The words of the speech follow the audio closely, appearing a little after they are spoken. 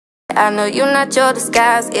I know you're not your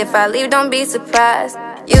disguise. If I leave, don't be surprised.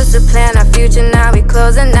 Used to plan our future, now we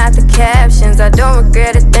closing out the captions. I don't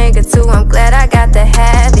regret a thing or two, I'm glad I got the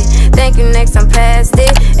habit. Thank you, next I'm past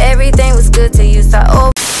it. Everything was good to you, so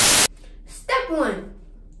oh. Step 1,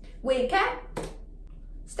 wig cap.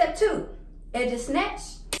 Step 2, edges snatch.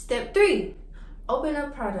 Step 3, open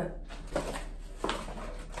up product.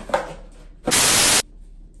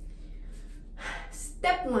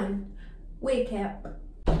 Step 1, wig cap.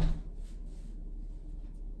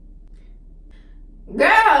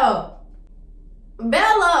 Girl,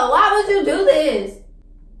 Bella, why would you do this?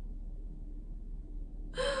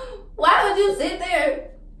 Why would you sit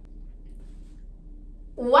there?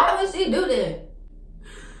 Why would she do that?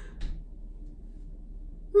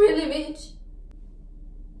 Really, bitch?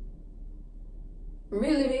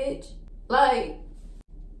 Really, bitch? Like,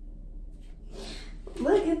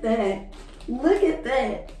 look at that. Look at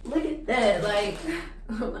that. Look at that. Like,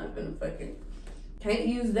 I'm not gonna fucking, can't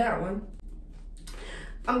use that one.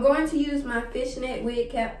 I'm going to use my fishnet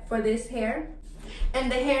wig cap for this hair.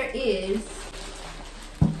 And the hair is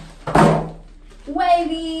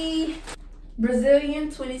wavy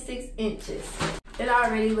Brazilian 26 inches. It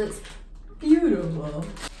already looks beautiful.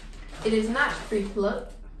 It is not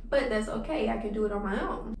pre-plucked, but that's okay. I can do it on my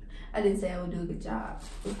own. I didn't say I would do a good job.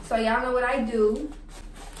 So y'all know what I do.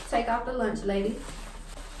 Take off the lunch lady.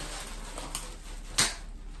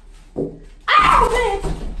 Oh,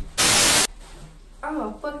 man!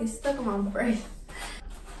 Oh, fuck, it's stuck on my brace.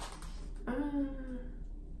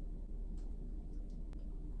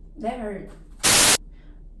 That hurt.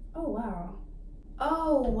 Oh, wow.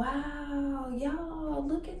 Oh, wow. Y'all,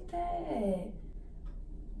 look at that.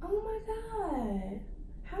 Oh, my God.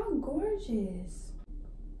 How gorgeous.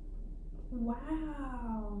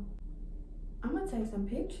 Wow. I'm going to take some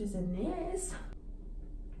pictures in this.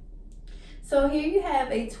 So here you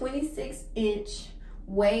have a 26-inch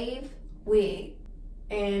wave wig.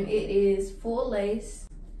 And it is full lace.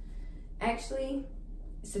 Actually,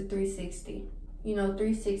 it's a 360. You know,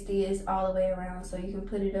 360 is all the way around, so you can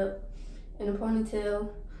put it up in a ponytail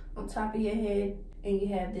on top of your head, and you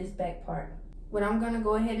have this back part. What I'm gonna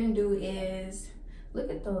go ahead and do is, look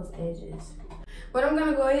at those edges. What I'm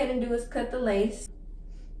gonna go ahead and do is cut the lace.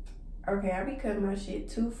 Okay, I be cutting my shit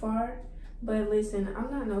too far, but listen,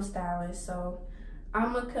 I'm not no stylist, so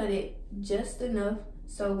I'm gonna cut it just enough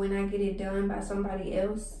so when I get it done by somebody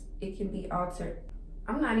else, it can be altered.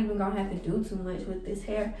 I'm not even gonna have to do too much with this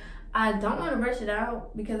hair. I don't want to brush it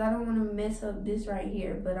out because I don't want to mess up this right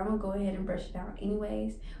here, but I'm gonna go ahead and brush it out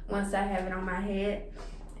anyways once I have it on my head,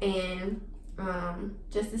 and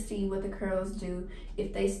just to see what the curls do,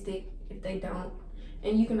 if they stick, if they don't.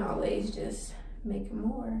 And you can always just make it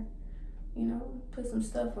more, you know, put some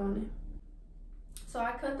stuff on it. So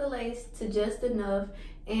I cut the lace to just enough,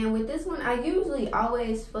 and with this one, I usually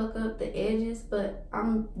always fuck up the edges, but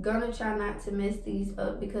I'm gonna try not to mess these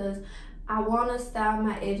up because I wanna style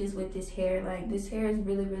my edges with this hair. Like, this hair is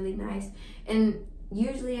really, really nice. And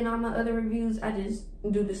usually in all my other reviews, I just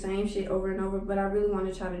do the same shit over and over, but I really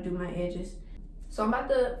wanna try to do my edges. So I'm about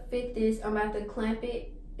to fit this, I'm about to clamp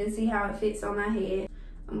it and see how it fits on my head.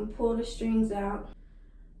 I'm gonna pull the strings out.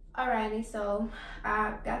 Alrighty, so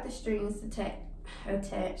I got the strings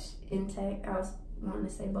attached, intact. I was wanting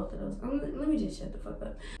to say both of those. Let me just shut the fuck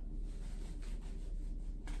up.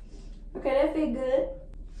 Okay, that fit good.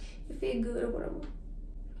 It fit good or whatever.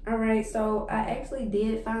 Alright, so I actually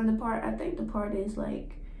did find the part. I think the part is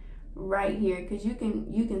like right here, because you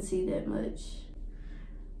can see that much.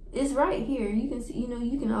 It's right here. You can see, you know,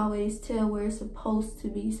 you can always tell where it's supposed to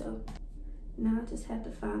be. So now I just have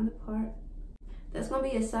to find the part. That's gonna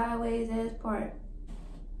be a sideways ass part.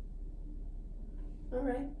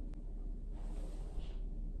 Alright.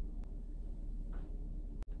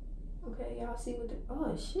 Okay, y'all see what the,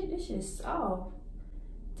 oh shit, this shit's soft.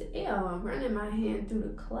 Damn, I'm running my hand through the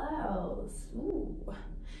clouds. Ooh.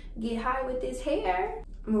 Get high with this hair.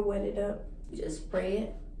 I'm gonna wet it up. You just spray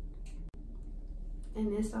it.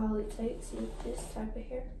 And that's all it takes with this type of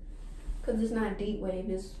hair. Cause it's not deep wave,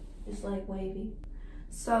 it's like wavy.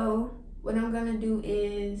 So what I'm gonna do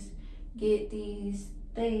is get these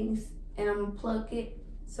things and I'm gonna pluck it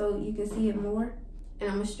so you can see it more, and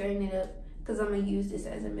I'm gonna straighten it up because I'm gonna use this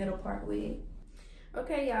as a middle part wig.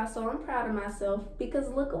 Okay, y'all, so I'm proud of myself because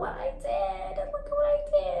look at what I did. Look at what I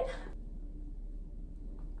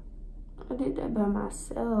did. I did that by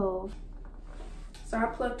myself. So I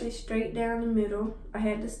plucked it straight down the middle. I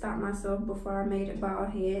had to stop myself before I made it bald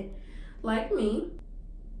head, like me.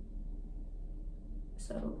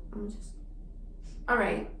 So I'm just, all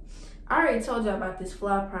right. I already told y'all about this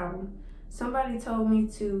fly problem. Somebody told me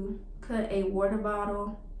to cut a water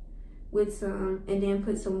bottle with some, and then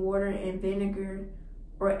put some water and vinegar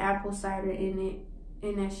or apple cider in it,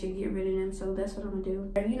 and that should get rid of them. So that's what I'm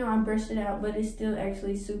gonna do. You know, I brushed it out, but it's still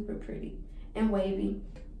actually super pretty and wavy.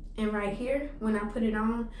 And right here, when I put it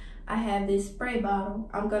on, I have this spray bottle.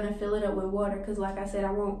 I'm gonna fill it up with water because, like I said,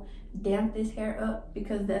 I won't damp this hair up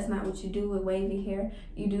because that's not what you do with wavy hair.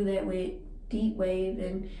 You do that with deep wave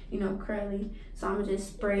and, you know, curly. So I'm gonna just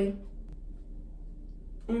spray.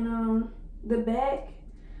 And the back,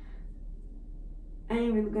 I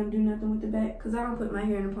ain't really gonna do nothing with the back because I don't put my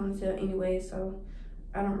hair in a ponytail anyway, so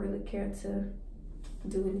I don't really care to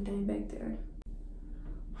do anything back there.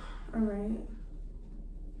 All right.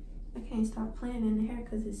 I can't stop playing in the hair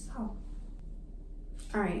because it's soft.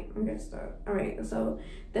 All right, I'm gonna stop. All right, so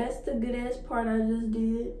that's the good ass part I just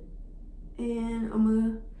did. And I'm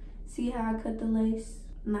gonna see how I cut the lace.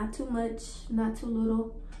 Not too much, not too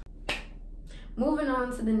little. Moving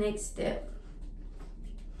on to the next step.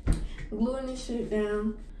 Gluing this shit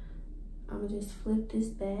down. I'm gonna just flip this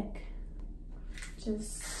back.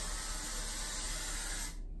 Just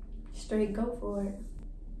straight go for it.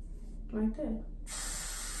 Like that.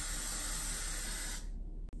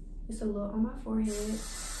 It's a little on my forehead.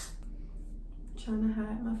 Trying to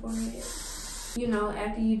hide my forehead. You know,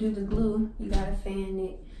 after you do the glue, you gotta fan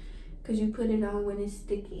it. Cause you put it on when it's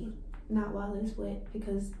sticky, not while it's wet,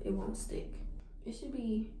 because it won't stick. It should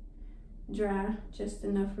be dry, just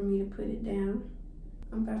enough for me to put it down.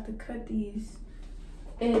 I'm about to cut these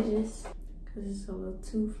edges, cause it's a little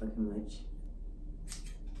too fucking much.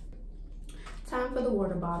 Time for the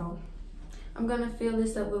water bottle. I'm gonna fill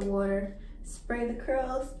this up with water, spray the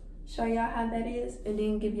curls, show y'all how that is, and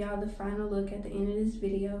then give y'all the final look at the end of this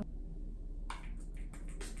video.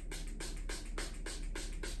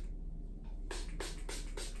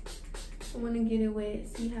 I want to get it wet,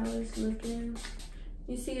 see how it's looking.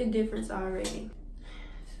 You see a difference already.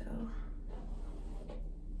 So,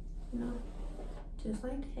 you know, just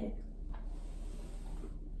like that.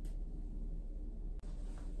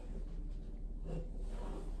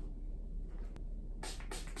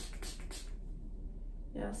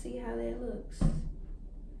 Y'all see how that looks?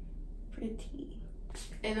 Pretty.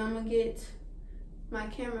 And I'm gonna get my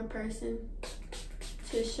camera person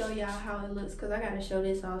to show y'all how it looks, because I gotta show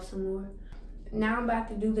this off some more. Now I'm about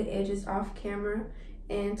to do the edges off camera,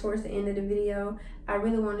 and towards the end of the video, I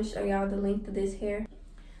really want to show y'all the length of this hair.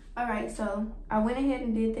 Alright, so I went ahead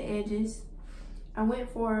and did the edges. I went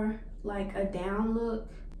for like a down look,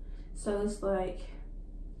 so it's like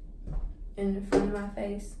in the front of my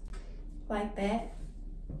face, like that.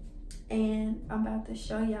 And I'm about to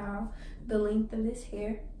show y'all the length of this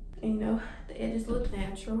hair. And, you know, the edges look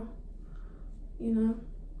natural, you know,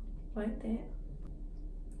 like that.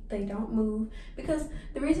 They don't move, because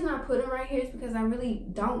the reason I put them right here is because I really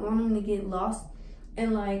don't want them to get lost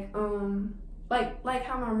and like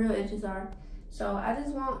how my real edges are. So I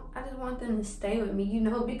just want them to stay with me, you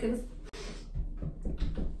know, because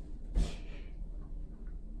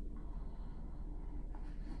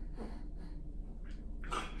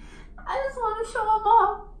I just want to show them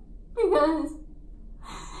off,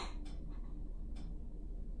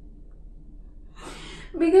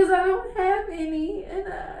 because I don't have any, and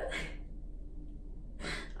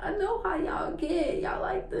I know how y'all get. Y'all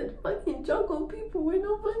like to fucking joke on people with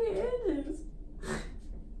no fucking edges.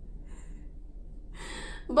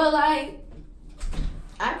 But like,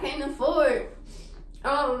 I can't afford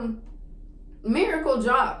miracle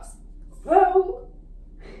drops.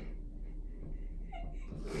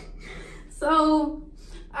 So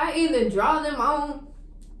I either draw them on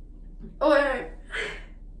or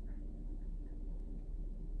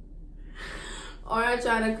I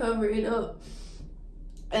try to cover it up.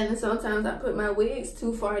 And sometimes I put my wigs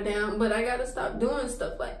too far down, but I gotta stop doing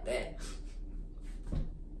stuff like that.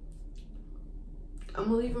 I'm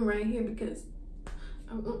gonna leave them right here because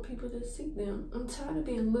I want people to see them. I'm tired of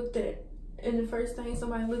being looked at, and the first thing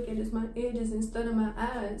somebody look at is my edges instead of my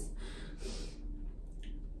eyes.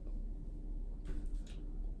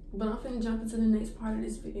 But I'm finna jump into the next part of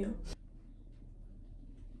this video.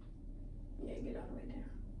 Yeah, get all the way down.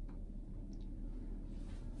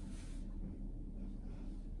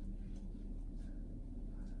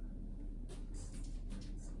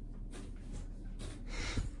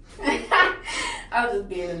 I was just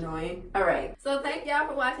being annoying. All right. So thank y'all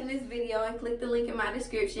for watching this video, and click the link in my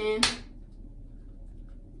description.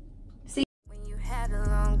 When you had a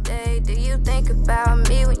long day, do you think about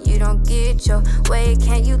me when you don't get your way?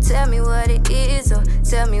 Can you tell me what it is, or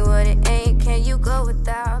tell me what it ain't? Can you go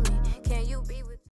without me?